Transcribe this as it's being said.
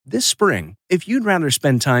This spring, if you'd rather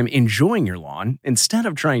spend time enjoying your lawn instead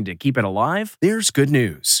of trying to keep it alive, there's good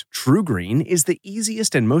news. True Green is the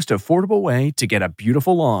easiest and most affordable way to get a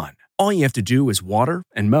beautiful lawn. All you have to do is water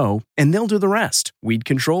and mow, and they'll do the rest. Weed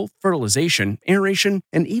control, fertilization, aeration,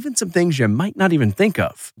 and even some things you might not even think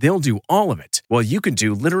of. They'll do all of it, while you can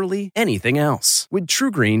do literally anything else. With True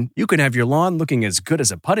Green, you can have your lawn looking as good as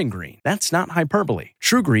a putting green. That's not hyperbole.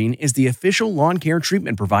 True Green is the official lawn care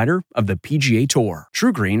treatment provider of the PGA Tour.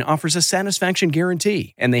 True Green offers a satisfaction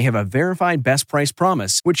guarantee, and they have a verified best price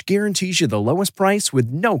promise, which guarantees you the lowest price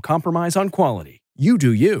with no compromise on quality. You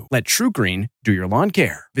do you. Let True Green do your lawn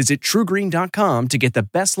care. Visit truegreen.com to get the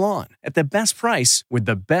best lawn at the best price with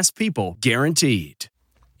the best people guaranteed.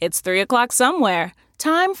 It's 3 o'clock somewhere.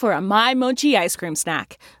 Time for a My Mochi ice cream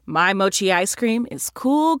snack. My Mochi ice cream is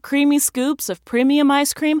cool, creamy scoops of premium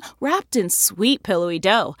ice cream wrapped in sweet, pillowy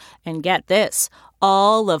dough. And get this,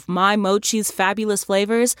 all of My Mochi's fabulous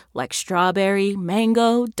flavors like strawberry,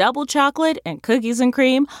 mango, double chocolate, and cookies and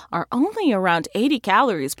cream are only around 80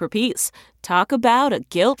 calories per piece. Talk about a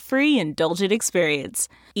guilt-free, indulgent experience.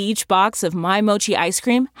 Each box of My Mochi ice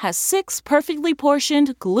cream has 6 perfectly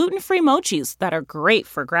portioned, gluten-free mochis that are great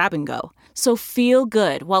for grab and go. So feel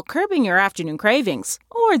good while curbing your afternoon cravings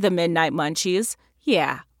or the midnight munchies.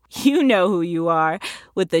 Yeah, you know who you are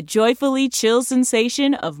with the joyfully chill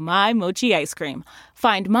sensation of My Mochi ice cream.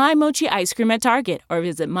 Find My Mochi ice cream at Target or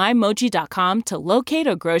visit mymochi.com to locate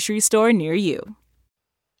a grocery store near you.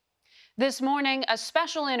 This morning, a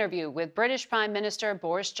special interview with British Prime Minister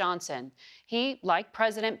Boris Johnson. He, like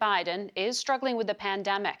President Biden, is struggling with the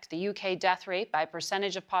pandemic. The UK death rate by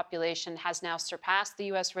percentage of population has now surpassed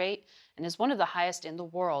the US rate and is one of the highest in the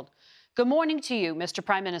world. Good morning to you, Mr.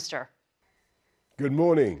 Prime Minister. Good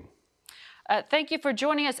morning. Thank you for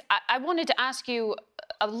joining us. I wanted to ask you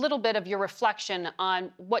a little bit of your reflection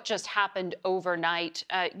on what just happened overnight.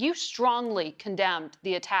 You strongly condemned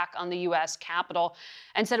the attack on the U.S. Capitol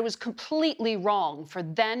and said it was completely wrong for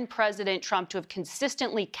then President Trump to have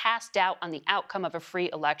consistently cast doubt on the outcome of a free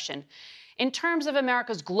election. In terms of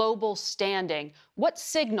America's global standing, what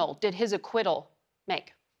signal did his acquittal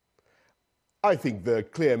make? I think the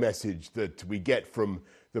clear message that we get from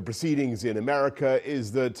the proceedings in America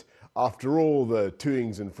is that after all the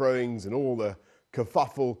toings and froings and all the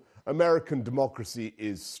kerfuffle, American democracy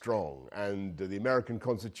is strong, and the American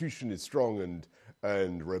Constitution is strong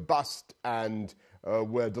and robust, and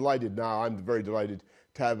we're delighted now. I'm very delighted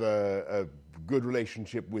to have a good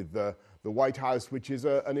relationship with the White House, which is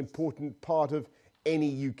an important part of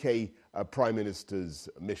any UK Prime Minister's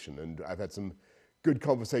mission. And I've had some good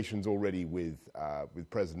conversations already with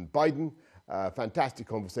President Biden, fantastic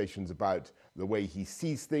conversations about the way he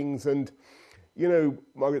sees things. And, you know,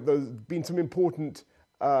 Margaret, there's been some important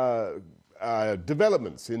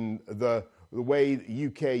developments in the way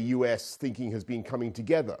UK-US thinking has been coming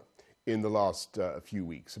together in the last few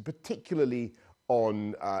weeks, and particularly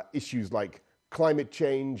on issues like climate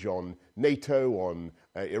change, on NATO, on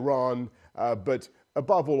Iran, but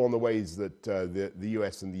above all on the ways that the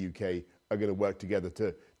US and the UK are going to work together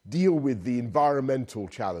to deal with the environmental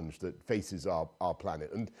challenge that faces our planet.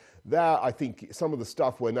 And there, I think some of the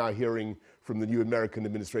stuff we're now hearing from the new American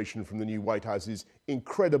administration, from the new White House, is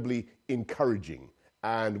incredibly encouraging.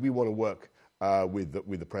 And we want to work with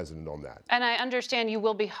the president on that. And I understand you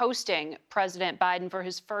will be hosting President Biden for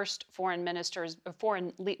his first foreign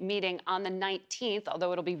meeting on the 19th,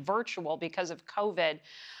 although it'll be virtual because of COVID.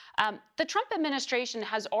 The Trump administration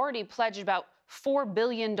has already pledged about $4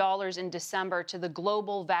 billion in December to the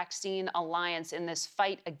Global Vaccine Alliance in this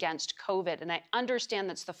fight against COVID. And I understand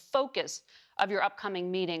that's the focus of your upcoming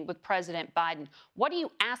meeting with President Biden. What are you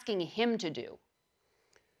asking him to do?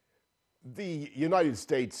 The United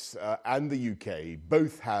States and the UK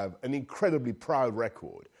both have an incredibly proud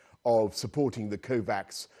record of supporting the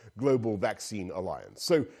COVAX Global Vaccine Alliance.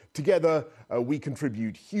 So together, we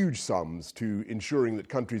contribute huge sums to ensuring that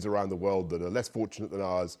countries around the world that are less fortunate than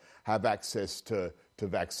ours have access to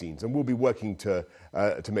vaccines. And we'll be working to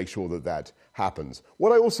make sure that that happens.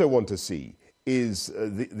 What I also want to see is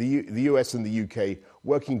the US and the UK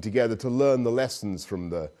working together to learn the lessons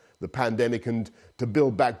from the pandemic and to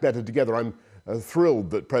build back better together. I'm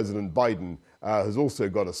thrilled that President Biden has also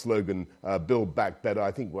got a slogan, Build Back Better.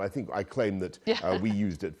 I think I claim that we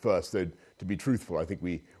used it first. So to be truthful, I think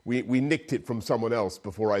we nicked it from someone else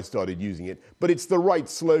before I started using it. But it's the right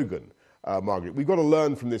slogan, Margaret. We've got to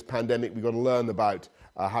learn from this pandemic. We've got to learn about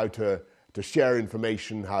how to share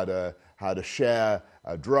information, how to share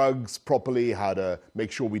drugs properly, how to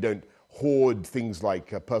make sure we don't hoard things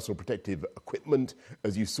like personal protective equipment,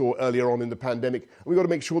 as you saw earlier on in the pandemic. We've got to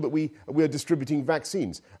make sure that we are distributing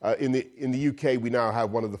vaccines. In the UK, we now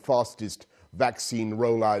have one of the fastest vaccine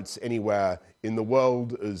rollouts anywhere in the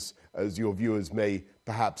world, as your viewers may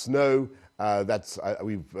perhaps know. I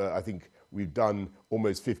think we've done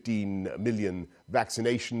almost 15 million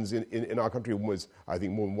vaccinations in our country. Almost, I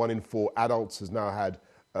think, more than 1 in 4 adults has now had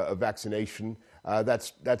a vaccination.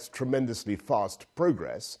 That's tremendously fast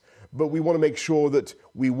progress. But we want to make sure that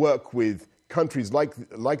we work with countries like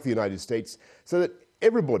the United States so that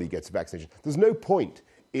everybody gets a vaccination. There's no point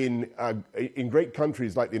in great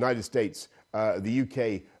countries like the United States, the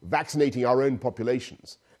UK, vaccinating our own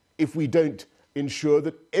populations if we don't ensure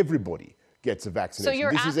that everybody gets a vaccination. So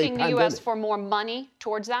you're asking the U.S. for more money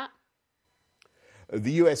towards that?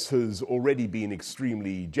 The US has already been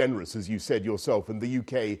extremely generous, as you said yourself, and the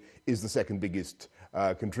UK is the second biggest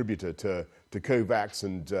contributor to COVAX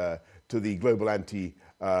and to the global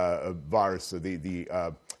anti-virus,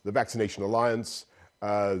 the Vaccination Alliance,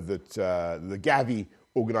 the Gavi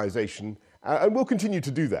organization, and we'll continue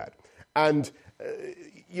to do that. And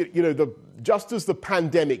just as the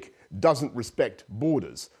pandemic doesn't respect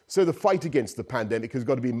borders, so the fight against the pandemic has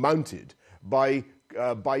got to be mounted by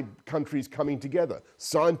countries coming together.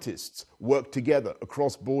 Scientists work together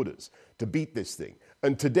across borders to beat this thing.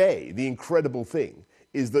 And today, the incredible thing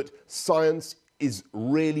is that science is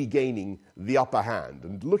really gaining the upper hand.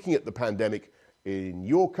 And looking at the pandemic in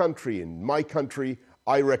your country, in my country,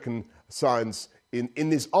 I reckon science, in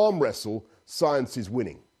this arm wrestle, science is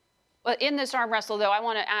winning. Well, in this arm wrestle, though, I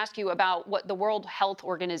want to ask you about what the World Health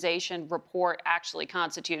Organization report actually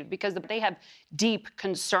constituted, because they have deep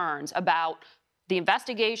concerns about the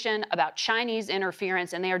investigation, about Chinese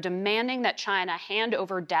interference, and they are demanding that China hand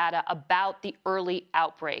over data about the early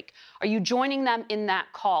outbreak. Are you joining them in that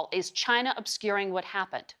call? Is China obscuring what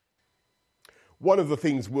happened? One of the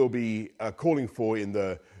things we'll be calling for in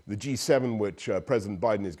the G7, which President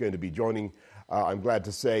Biden is going to be joining, I'm glad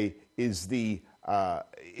to say, is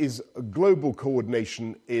global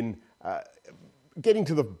coordination in getting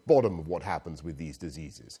to the bottom of what happens with these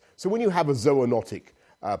diseases. So when you have a zoonotic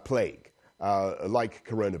plague, like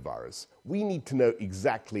coronavirus, we need to know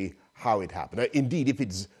exactly how it happened. Indeed, if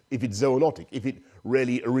it's zoonotic, if it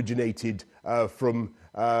really originated from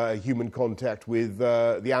human contact with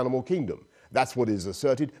the animal kingdom. That's what is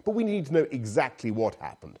asserted, but we need to know exactly what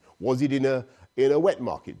happened. Was it in a wet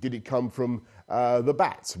market? Did it come from the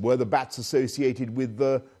bats? Were the bats associated with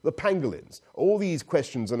the pangolins? All these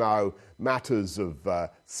questions are now matters of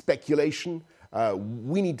speculation.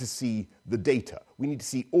 We need to see the data. We need to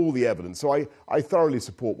see all the evidence. So I thoroughly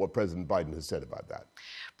support what President Biden has said about that.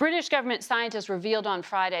 British government scientists revealed on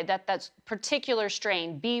Friday that particular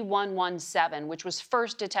strain, B.1.1.7, which was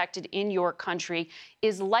first detected in your country,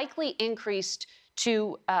 is likely increased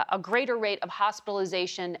to a greater rate of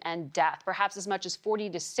hospitalization and death, perhaps as much as 40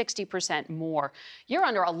 to 60% more. You're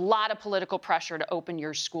under a lot of political pressure to open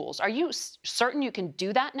your schools. Are you certain you can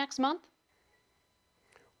do that next month?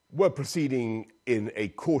 We're proceeding in a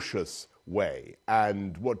cautious way,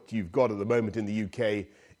 and what you've got at the moment in the UK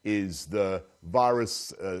is the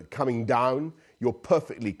virus coming down. You're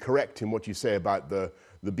perfectly correct in what you say about the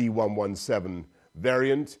B.1.1.7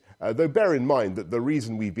 variant, though bear in mind that the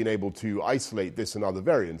reason we've been able to isolate this and other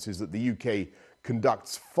variants is that the UK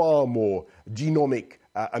conducts far more genomic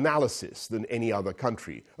analysis than any other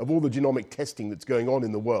country. Of all the genomic testing that's going on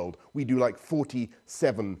in the world, we do like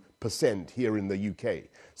 47% here in the UK.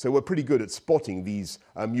 So we're pretty good at spotting these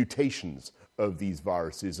mutations of these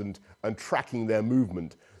viruses and tracking their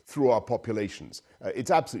movement through our populations.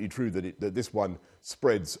 It's absolutely true that this one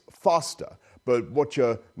spreads faster, but what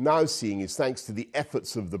you're now seeing is, thanks to the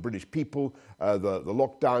efforts of the British people, the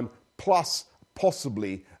lockdown, plus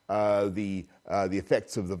possibly the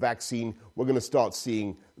effects of the vaccine, we're going to start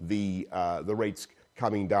seeing the rates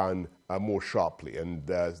coming down more sharply, and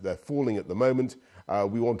they're falling at the moment.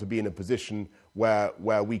 We want to be in a position where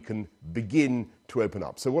we can begin to open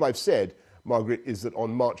up. So what I've said, Margaret, is that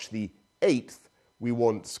on March the 8th, we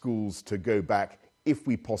want schools to go back if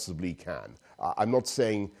we possibly can. I'm not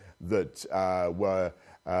saying that we're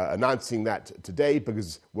announcing that today,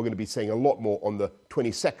 because we're going to be saying a lot more on the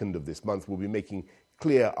 22nd of this month. We'll be making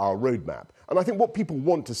clear our roadmap. And I think what people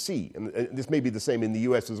want to see, and this may be the same in the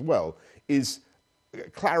US as well, is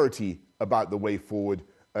clarity about the way forward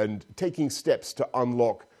and taking steps to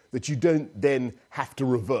unlock that you don't then have to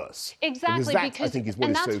reverse. Exactly, because I think is what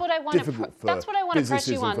is so difficult for that's what I want to press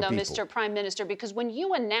you on, though, people. Mr. Prime Minister, because when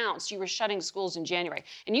you announced you were shutting schools in January,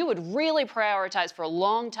 and you would really prioritize for a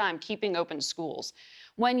long time keeping open schools,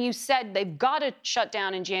 when you said they've got to shut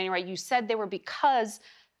down in January, you said they were because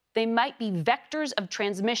they might be vectors of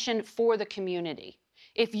transmission for the community.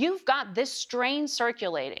 If you've got this strain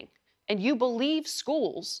circulating and you believe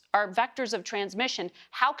schools are vectors of transmission,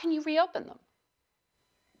 how can you reopen them?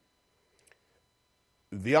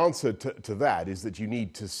 The answer to that is that you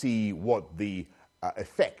need to see what the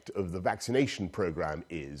effect of the vaccination program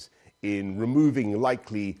is in removing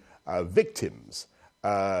likely victims,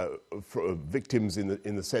 victims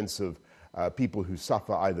in the sense of people who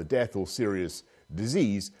suffer either death or serious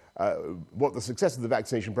disease, what the success of the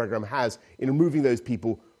vaccination program has in removing those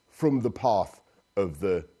people from the path of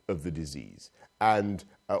the disease, and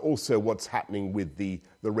also what's happening with the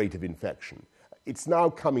rate of infection. It's now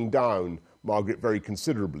coming down, Margaret, very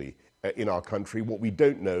considerably in our country. What we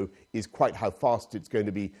don't know is quite how fast it's going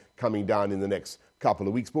to be coming down in the next couple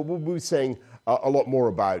of weeks, but we'll be saying a lot more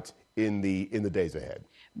about in the days ahead.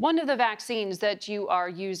 One of the vaccines that you are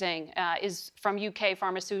using is from UK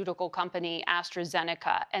pharmaceutical company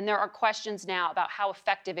AstraZeneca, and there are questions now about how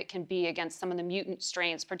effective it can be against some of the mutant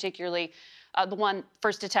strains, particularly the one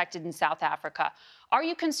first detected in South Africa. Are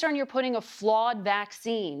you concerned you're putting a flawed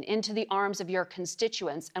vaccine into the arms of your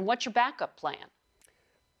constituents, and what's your backup plan?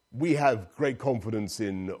 We have great confidence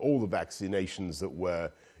in all the vaccinations that we're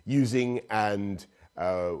using, and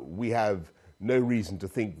we have no reason to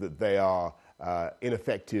think that they are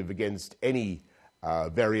ineffective against any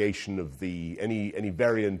variation of any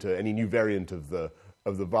variant, any new variant of the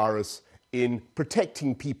virus, in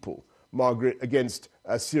protecting people, Margaret, against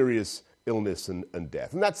serious illness and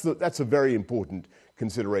death. And that's a very important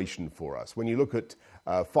consideration for us. When you look at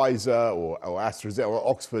Pfizer or AstraZeneca or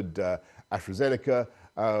Oxford AstraZeneca,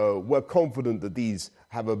 we're confident that these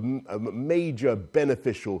have a major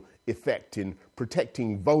beneficial effect in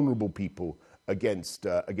protecting vulnerable people against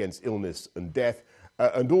illness and death,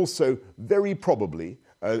 and also very probably,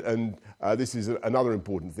 and this is another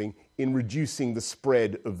important thing, in reducing the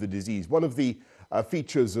spread of the disease. One of the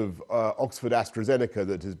features of Oxford AstraZeneca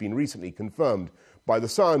that has been recently confirmed by the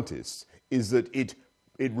scientists is that it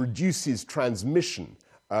reduces transmission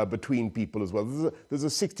between people as well. There's a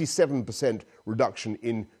 67% reduction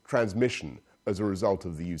in transmission as a result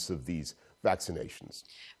of the use of these vaccinations.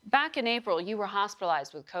 Back in April, you were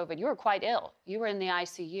hospitalized with COVID. You were quite ill. You were in the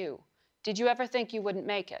ICU. Did you ever think you wouldn't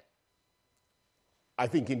make it? I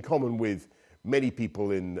think in common with many people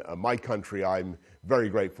in my country, I'm very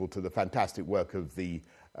grateful to the fantastic work of the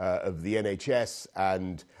NHS,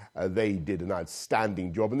 and they did an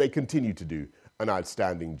outstanding job, and they continue to do an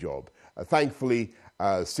outstanding job. Thankfully,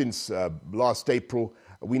 since last April,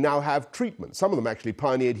 we now have treatment, some of them actually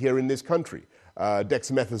pioneered here in this country,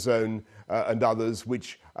 dexamethasone and others,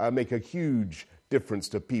 which make a huge difference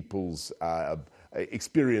to people's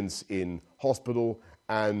experience in hospital.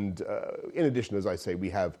 And in addition, as I say, we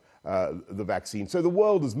have the vaccine. So the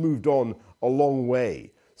world has moved on a long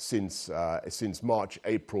way since March,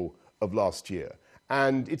 April of last year.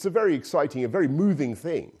 And it's a very exciting, a very moving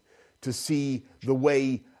thing to see the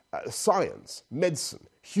way science, medicine,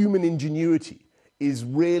 human ingenuity is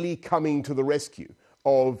really coming to the rescue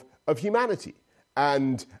of humanity.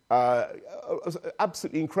 And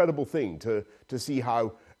absolutely incredible thing to see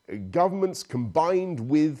how governments combined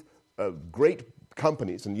with great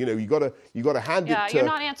companies, and you got to hand it you're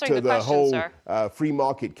not answering to the the question, whole sir. Free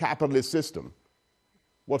market capitalist system.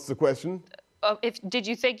 What's the question? Did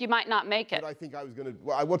you think you might not make it? Did I think I was going to?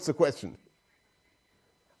 Well, what's the question?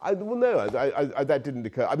 Well, no, that didn't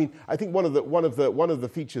occur. I mean, I think one of the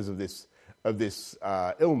features of this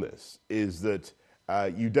illness is that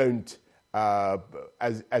you don't,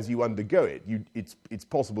 as you undergo it, it's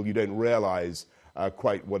possible you don't realize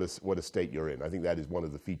quite what a state you're in. I think that is one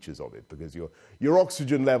of the features of it, because your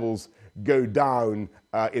oxygen levels go down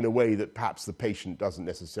in a way that perhaps the patient doesn't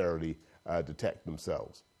necessarily detect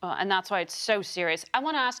themselves. And that's why it's so serious. I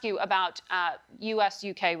want to ask you about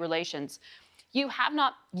U.S.-UK relations. You have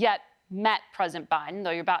not yet met President Biden,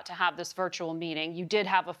 though you're about to have this virtual meeting. You did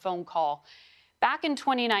have a phone call. Back in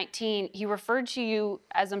 2019, he referred to you,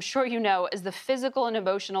 as I'm sure you know, as the physical and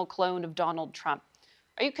emotional clone of Donald Trump.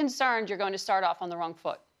 Are you concerned you're going to start off on the wrong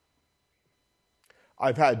foot?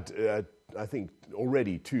 I've had, I think,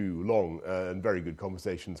 already 2 long and very good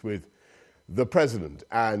conversations with the president,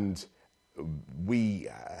 and we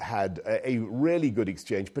had a really good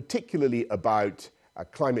exchange, particularly about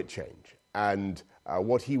climate change and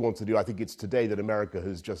what he wants to do. I think it's today that America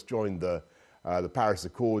has just joined the Paris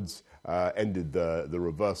Accords, ended the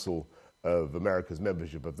reversal of America's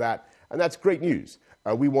membership of that, and that's great news.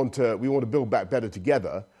 We want to build back better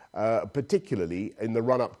together, particularly in the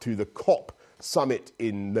run-up to the COP summit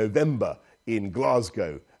in November in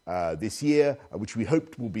Glasgow this year, which we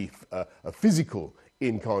hoped will be a physical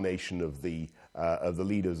incarnation of the of the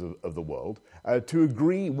leaders of the world, to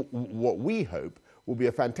agree what we hope will be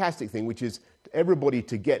a fantastic thing, which is everybody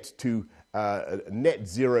to get to net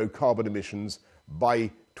zero carbon emissions by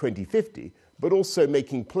 2050, but also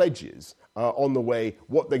making pledges on the way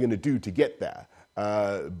what they're going to do to get there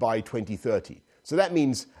by 2030. So that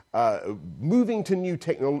means moving to new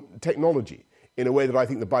technology in a way that I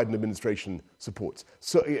think the Biden administration supports.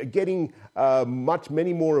 So getting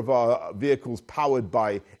many more of our vehicles powered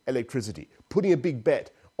by electricity, putting a big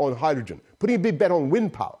bet on hydrogen, putting a big bet on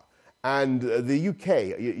wind power. And the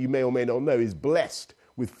UK, you may or may not know, is blessed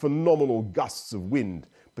with phenomenal gusts of wind,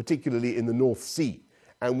 particularly in the North Sea.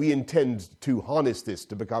 And we intend to harness this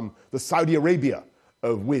to become the Saudi Arabia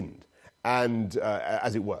of wind, and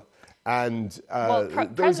as it were. And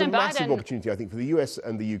there's a massive opportunity, I think, for the US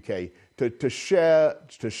and the UK to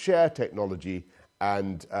share technology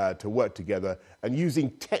and to work together and using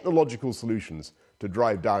technological solutions to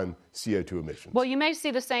drive down CO2 emissions. Well, you may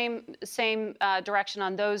see the same direction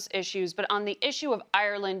on those issues, but on the issue of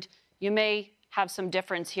Ireland, you may have some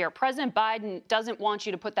difference here. President Biden doesn't want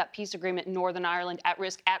you to put that peace agreement in Northern Ireland at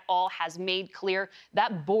risk at all, has made clear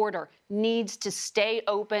that border needs to stay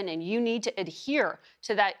open and you need to adhere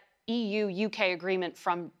to that EU-UK agreement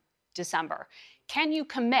from December. Can you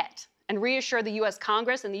commit and reassure the U.S.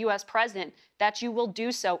 Congress and the U.S. President that you will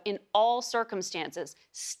do so in all circumstances?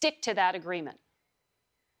 Stick to that agreement.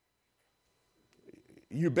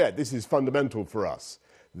 You bet. This is fundamental for us.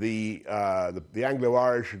 The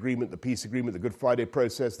Anglo-Irish agreement, the peace agreement, the Good Friday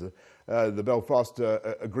process, the Belfast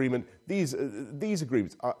agreement, these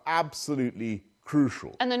agreements are absolutely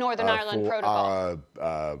crucial. And the Northern Ireland Protocol.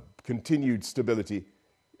 Our continued stability,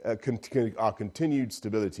 our continued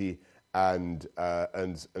stability and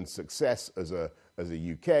success as a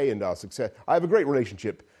UK, and our success. I have a great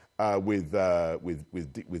relationship with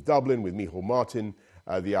Dublin, with Micheál Martin,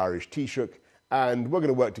 the Irish Taoiseach, and we're going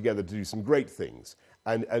to work together to do some great things.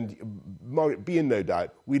 And Margaret, be in no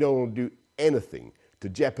doubt, we don't want to do anything to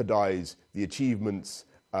jeopardize the achievements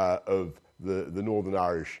of the Northern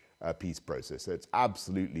Irish peace process. So it's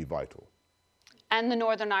absolutely vital. And the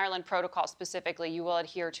Northern Ireland Protocol specifically, you will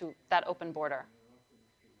adhere to that open border?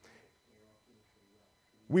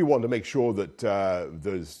 We want to make sure that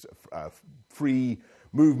there's free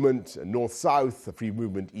movement north-south, a free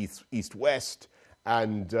movement east-west,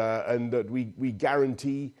 and that we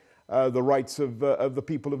guarantee the rights of the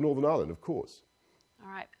people of Northern Ireland, of course.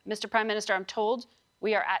 All right. Mr. Prime Minister, I'm told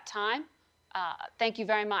we are at time. Thank you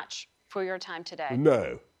very much for your time today.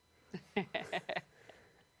 No.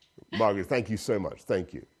 Margaret, thank you so much.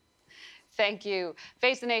 Thank you. Thank you.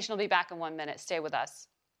 Face the Nation will be back in 1 minute. Stay with us.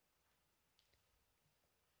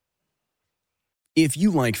 If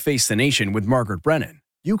you like Face the Nation with Margaret Brennan,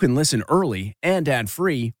 you can listen early and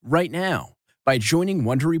ad-free right now by joining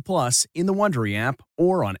Wondery Plus in the Wondery app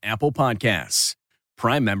or on Apple Podcasts.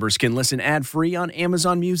 Prime members can listen ad-free on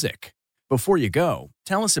Amazon Music. Before you go,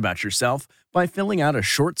 tell us about yourself by filling out a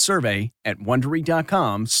short survey at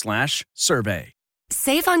Wondery.com/survey.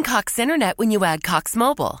 Save on Cox Internet when you add Cox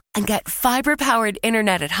Mobile and get fiber-powered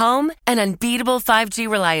internet at home and unbeatable 5G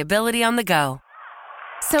reliability on the go.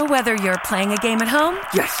 So whether you're playing a game at home,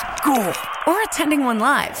 yes, goal, or attending one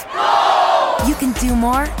live, goal, you can do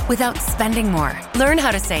more without spending more. Learn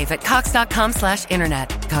how to save at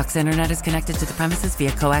Cox.com/internet. Cox Internet is connected to the premises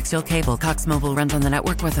via coaxial cable. Cox Mobile runs on the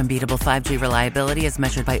network with unbeatable 5G reliability as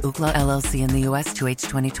measured by Ookla LLC in the U.S. 2H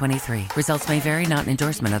 2023. Results may vary, not an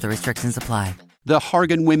endorsement. Other restrictions apply. The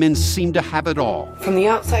Hargan women seem to have it all. From the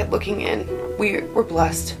outside looking in, we were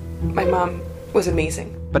blessed. My mom was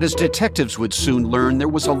amazing. But as detectives would soon learn, there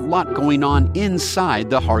was a lot going on inside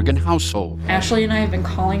the Hargan household. Ashley and I have been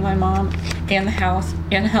calling my mom and the house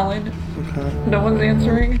and Helen. Okay. No one's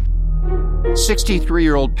answering.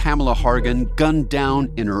 63-year-old Pamela Hargan gunned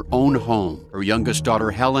down in her own home. Her youngest daughter,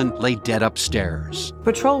 Helen, lay dead upstairs.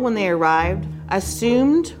 Patrol, when they arrived,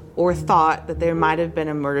 assumed or thought that there might have been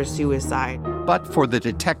a murder-suicide. But for the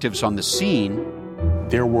detectives on the scene,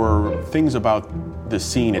 there were things about the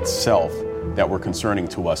scene itself that were concerning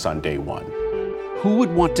to us on day one. Who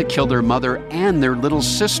would want to kill their mother and their little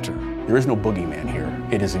sister? There is no boogeyman here.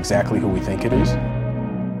 It is exactly who we think it is.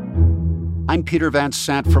 I'm Peter Van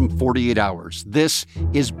Sant from 48 Hours. This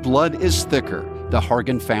is Blood is Thicker, the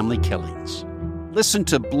Hargan family killings. Listen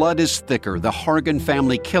to Blood is Thicker, the Hargan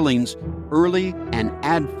family killings, early and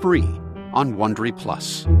ad-free on Wondery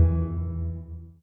Plus.